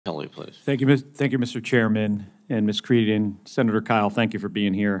Kelly, please. Thank you, Mr. Chairman, and Ms. Creedon. Senator Kyle, thank you for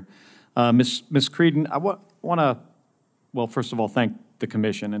being here. Ms. Creedon, I want to, well, first of all, thank the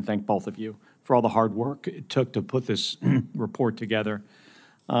Commission and thank both of you for all the hard work it took to put this report together.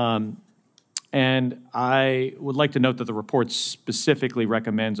 And I would like to note that the report specifically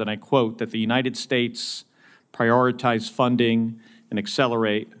recommends, and I quote, that the United States prioritize funding and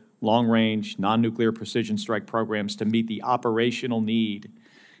accelerate long-range, non-nuclear precision strike programs to meet the operational need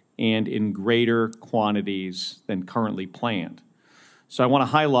and in greater quantities than currently planned. So I want to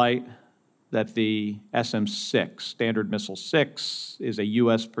highlight that the SM-6, Standard Missile 6, is a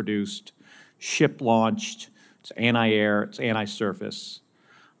U.S.-produced, ship-launched, it's anti-air, it's anti-surface,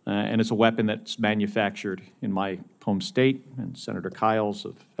 and it's a weapon that's manufactured in my home state and Senator Kyle's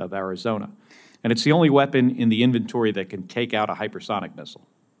of Arizona. And it's the only weapon in the inventory that can take out a hypersonic missile.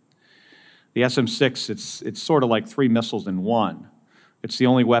 The SM-6, it's sort of like 3 missiles in one. It's the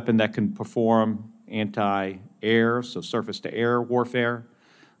only weapon that can perform anti-air, so surface-to-air warfare,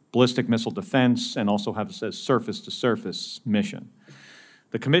 ballistic missile defense, and also have a surface-to-surface mission.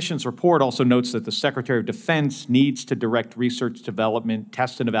 The Commission's report also notes that the Secretary of Defense needs to direct research, development,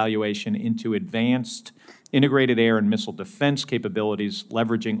 test, and evaluation into advanced integrated air and missile defense capabilities,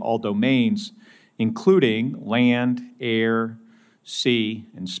 leveraging all domains, including land, air, sea,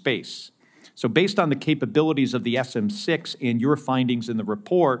 and space. So based on the capabilities of the SM-6 and your findings in the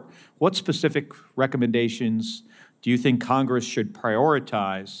report, what specific recommendations do you think Congress should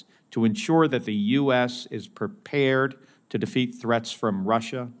prioritize to ensure that the U.S. is prepared to defeat threats from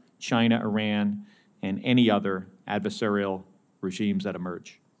Russia, China, Iran, and any other adversarial regimes that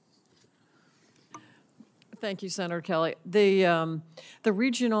emerge? Thank you, Senator Kelly. The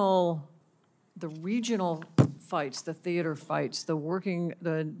regional fights, the theater fights,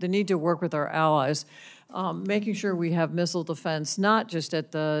 the need to work with our allies, making sure we have missile defense, not just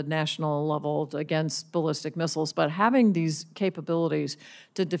at the national level against ballistic missiles, but having these capabilities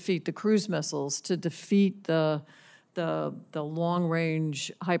to defeat the cruise missiles, to defeat the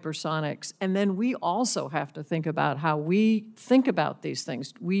long-range hypersonics. And then we also have to think about how we think about these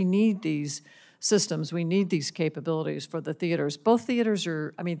things. We need these systems. We need these capabilities for the theaters. Both theaters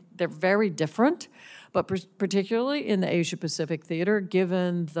are, I mean, they're very different, but particularly in the Asia-Pacific theater,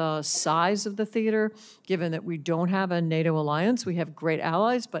 given the size of the theater, given that we don't have a NATO alliance, we have great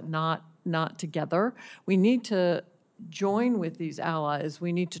allies, but not together. We need to join with these allies.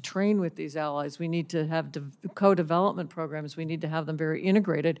 We need to train with these allies. We need to have co-development programs. We need to have them very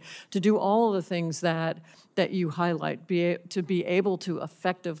integrated to do all of the things that you highlight, to be able to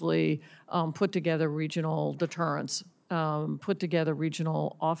effectively put together regional deterrence, put together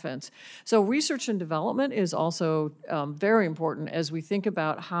regional offense. So research and development is also very important as we think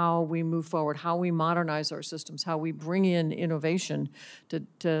about how we move forward, how we modernize our systems, how we bring in innovation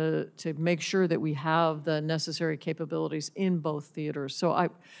to make sure that we have the necessary capabilities in both theaters. So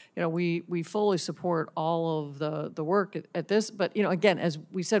we fully support all of the work at this, but again, as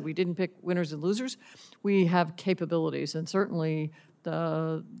we said, we didn't pick winners and losers. We have capabilities, and certainly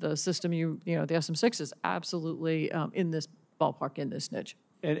the system, the SM-6 is absolutely in this ballpark, in this niche.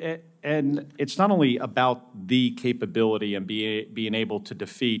 And it's not only about the capability and being able to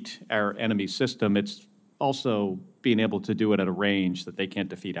defeat our enemy system, it's also being able to do it at a range that they can't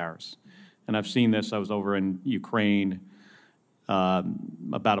defeat ours. And I've seen this. I was over in Ukraine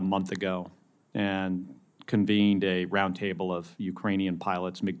about a month ago and convened a roundtable of Ukrainian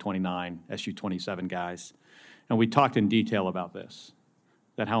pilots, MiG-29, Su-27 guys. And we talked in detail about this,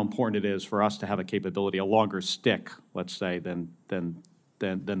 that how important it is for us to have a capability, a longer stick, let's say, than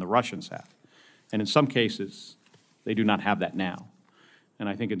the Russians have. And in some cases, they do not have that now. And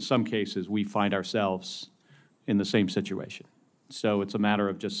I think in some cases, we find ourselves in the same situation. So it's a matter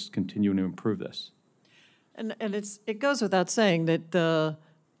of just continuing to improve this. And it goes without saying that the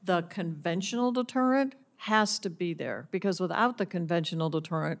conventional deterrent has to be there, because without the conventional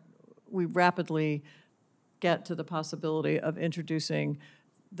deterrent, we rapidly get to the possibility of introducing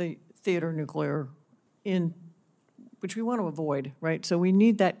the theater nuclear in, which we want to avoid, right? So we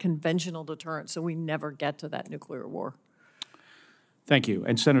need that conventional deterrent so we never get to that nuclear war. Thank you.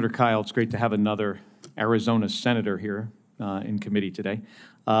 And Senator Kyle, it's great to have another Arizona senator here in committee today.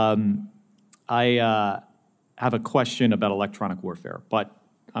 I have a question about electronic warfare, but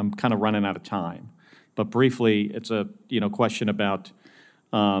I'm kind of running out of time. But briefly, it's a question about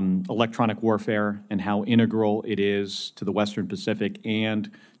electronic warfare and how integral it is to the Western Pacific, and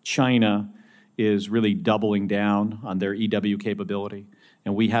China is really doubling down on their EW capability.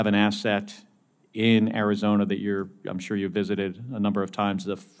 And we have an asset in Arizona that I'm sure you've visited a number of times,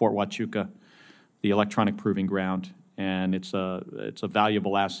 the Fort Huachuca, the electronic proving ground. and it's a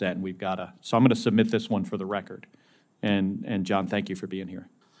valuable asset, and we've got to. So I'm going to submit this one for the record. And John, thank you for being here.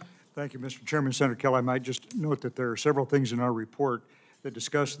 Thank you, Mr. Chairman. Senator Kelly, I might just note that there are several things in our report that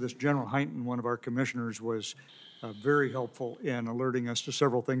discuss this. General Hinton, one of our commissioners, was very helpful in alerting us to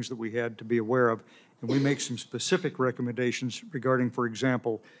several things that we had to be aware of. And we make some specific recommendations regarding, for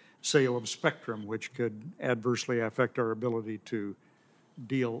example, sale of spectrum, which could adversely affect our ability to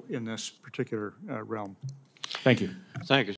deal in this particular realm. Thank you. Thank you.